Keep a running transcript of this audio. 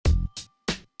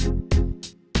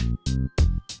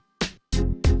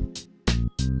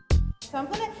So I'm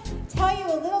going to tell you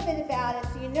a little bit about it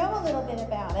so you know a little bit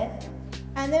about it,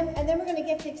 and then we're going to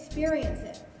get to experience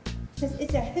it. Because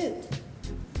it's a hoot.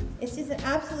 It's just an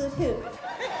absolute hoot. And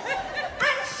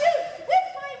shoot with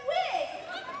my wig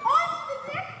on the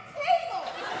next table.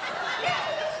 Yeah,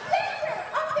 the center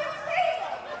of this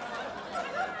table.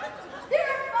 There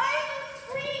are violent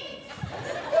screams.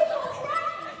 People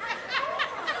crying and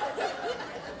crying.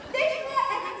 They saw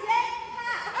a dead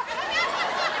cat.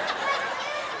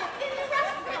 In the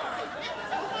restaurant.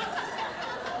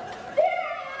 There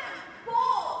I am,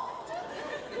 bald,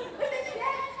 with a dead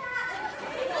cat at the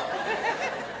table.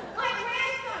 My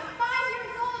grandson, 5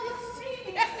 years old, is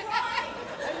screaming and crying.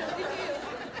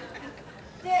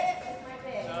 This is my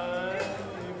bed.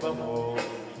 Tiny bubble.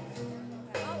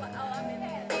 I'm in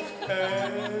it. Now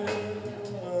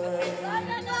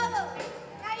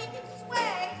you can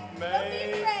sway. Don't be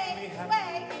afraid.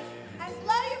 Sway. And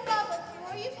blow your bubbles.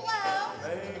 Before you blow,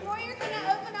 before you're going to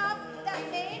open up that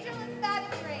major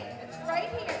lymphatic drain. It's right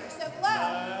here. So blow.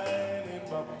 Tiny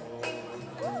bubble.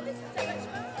 Ooh, this is so much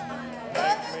fun.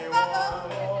 Blow those bubbles.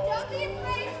 Don't be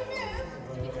afraid to move.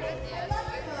 I love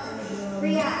your mom.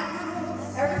 React.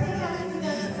 Everything has to be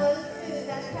done to flow smooth.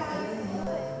 That's how you do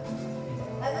it.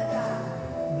 Let it go.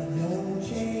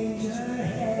 Good.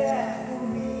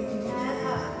 And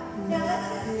up. Now let's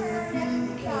just turn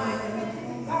next side.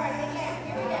 All right, again.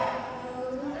 Here we go.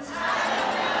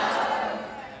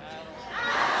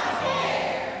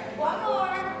 One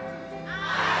more.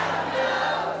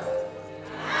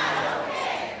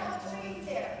 Oh, trees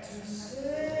here.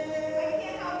 I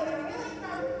can't help it. I'm really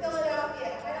from Philadelphia.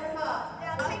 I don't know.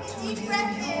 Now take a deep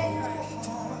breath in.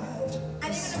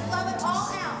 And you're going to blow it all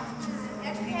out.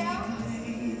 Exhale.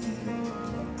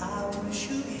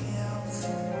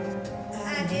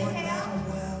 And inhale.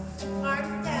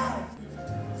 Arms down.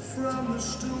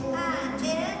 And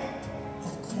in.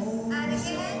 And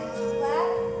again.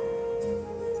 Left.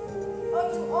 Oh,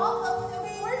 you all look so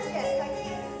gorgeous. I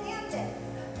can't stand it.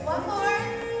 One more.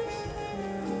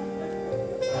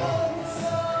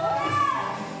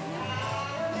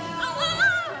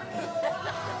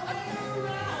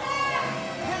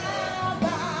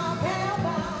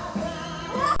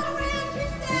 Walk around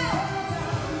yourself.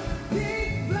 On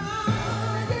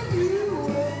your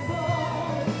way.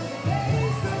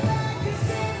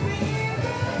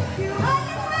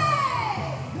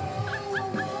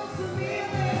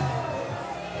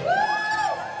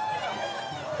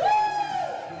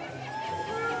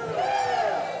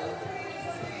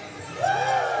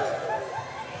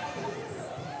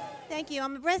 Thank you.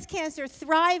 I'm a breast cancer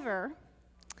thriver.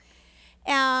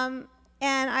 And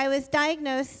I was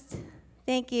diagnosed,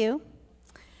 thank you.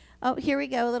 Oh, here we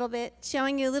go a little bit,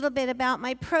 showing you a little bit about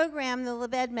my program, the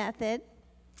Lebed method.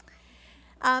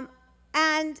 And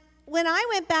when I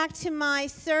went back to my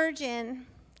surgeon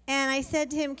and I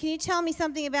said to him, can you tell me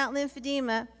something about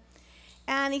lymphedema?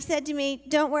 And he said to me,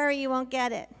 don't worry, you won't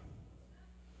get it.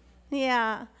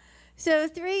 Yeah. So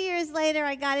 3 years later,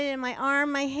 I got it in my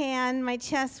arm, my hand, my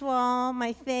chest wall,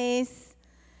 my face,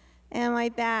 and my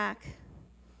back.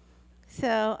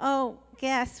 So, oh,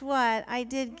 guess what? I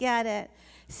did get it.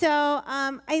 So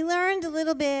I learned a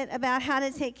little bit about how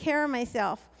to take care of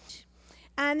myself.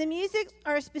 And the music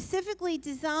are specifically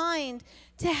designed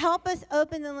to help us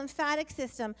open the lymphatic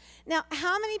system. Now,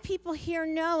 how many people here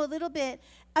know a little bit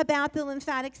about the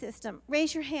lymphatic system?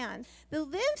 Raise your hand. The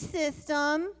lymph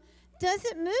system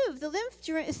doesn't move. The lymph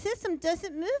system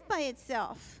doesn't move by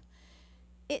itself.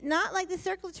 Not like the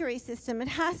circulatory system. It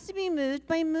has to be moved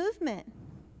by movement.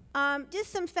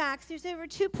 Just some facts. There's over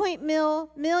 2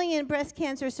 million breast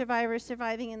cancer survivors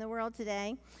surviving in the world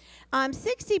today.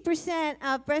 60%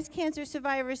 of breast cancer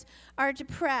survivors are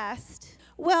depressed.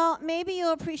 Well, maybe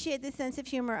you'll appreciate the sense of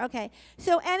humor. Okay.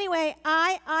 So anyway,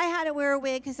 I had to wear a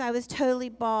wig because I was totally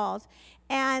bald.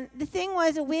 And the thing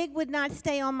was, a wig would not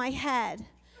stay on my head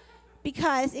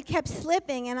because it kept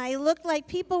slipping, and I looked like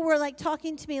people were like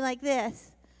talking to me like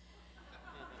this.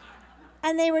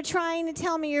 And they were trying to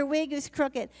tell me your wig is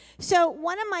crooked. So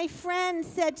one of my friends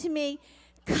said to me,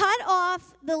 cut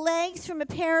off the legs from a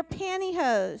pair of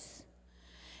pantyhose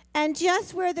and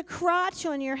just wear the crotch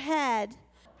on your head.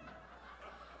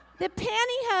 The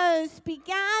pantyhose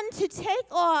began to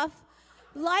take off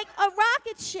like a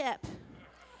rocket ship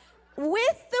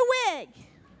with the wig.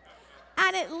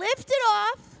 And it lifted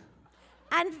off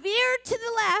and veered to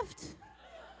the left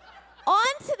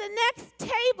onto the next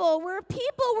table where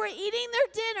people were eating their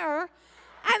dinner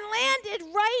and landed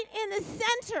right in the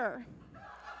center.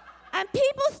 And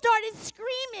people started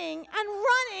screaming and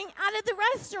running out of the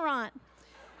restaurant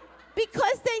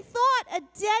because they thought a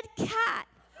dead cat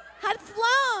had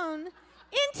flown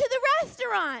into the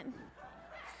restaurant.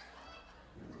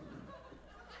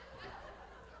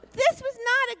 this was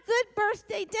not a good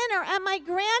birthday dinner. And my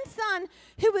grandson,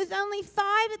 who was only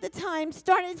 5 at the time,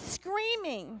 started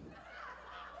screaming.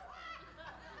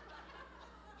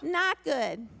 Not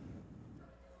good.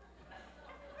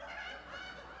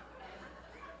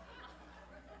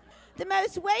 The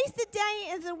most wasted day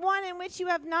is the one in which you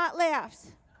have not laughed.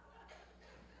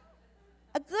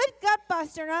 A good gut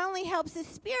buster not only helps the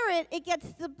spirit, it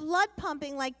gets the blood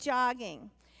pumping like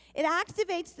jogging. It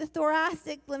activates the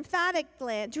thoracic lymphatic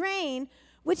drain,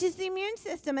 which is the immune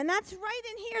system. And that's right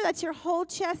in here. That's your whole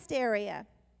chest area.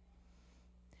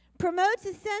 Promotes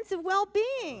a sense of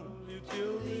well-being.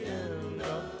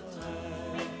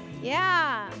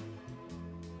 Yeah.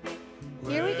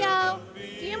 Here we go.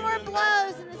 A few more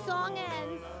blows and the song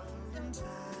ends.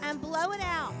 And blow it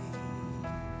out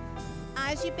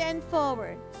as you bend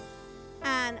forward.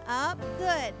 And up.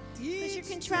 Good. Because you're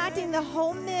contracting the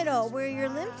whole middle where your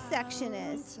lymph section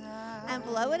is. And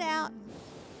blow it out.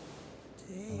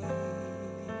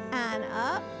 And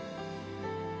up.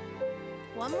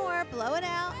 One more. Blow it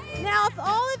out. Now, if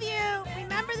all of you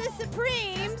remember the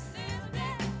Supremes,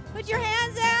 put your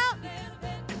hands out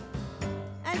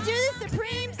and do the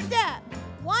Supreme step.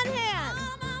 One hand.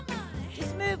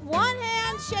 Just move one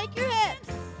hand. Shake your hips.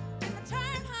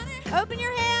 Open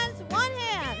your hands. One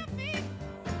hand.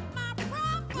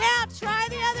 Now try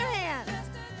the other hand.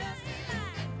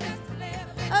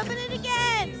 Open it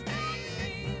again.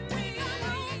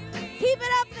 Keep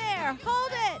it up there.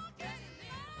 Hold it.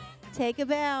 Take a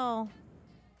bow.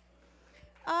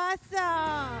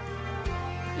 Awesome.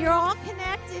 You're all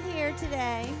connected here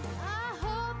today.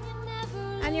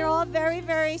 And you're all very,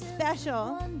 very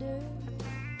special.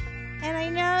 And I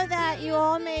know that you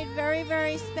all made very,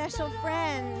 very special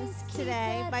friends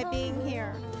today by being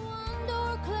here.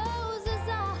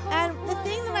 And the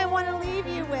thing that I want to leave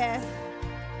you with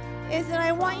is that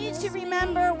I want you to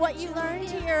remember what you learned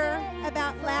here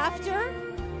about laughter,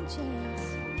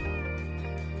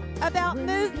 about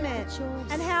movement,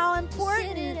 and how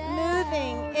important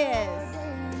moving is.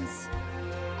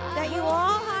 That you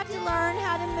all have to learn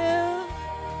how to move,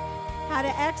 how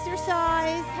to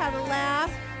exercise, how to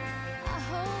laugh,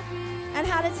 and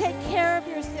how to take care of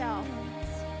yourself.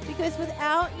 Because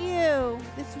without you,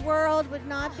 this world would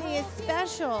not be as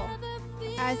special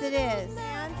as it is.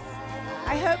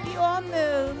 I hope you all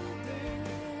move.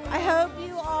 I hope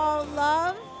you all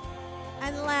love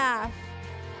and laugh,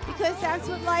 because that's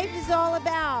what life is all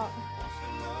about.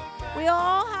 We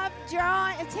all have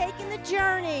taken the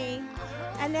journey,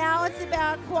 and now it's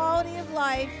about quality of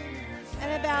life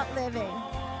and about living.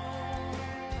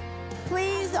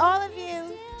 Please, all of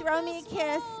you, throw me a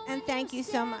kiss, and thank you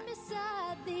so much.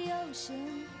 Beside the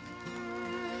ocean.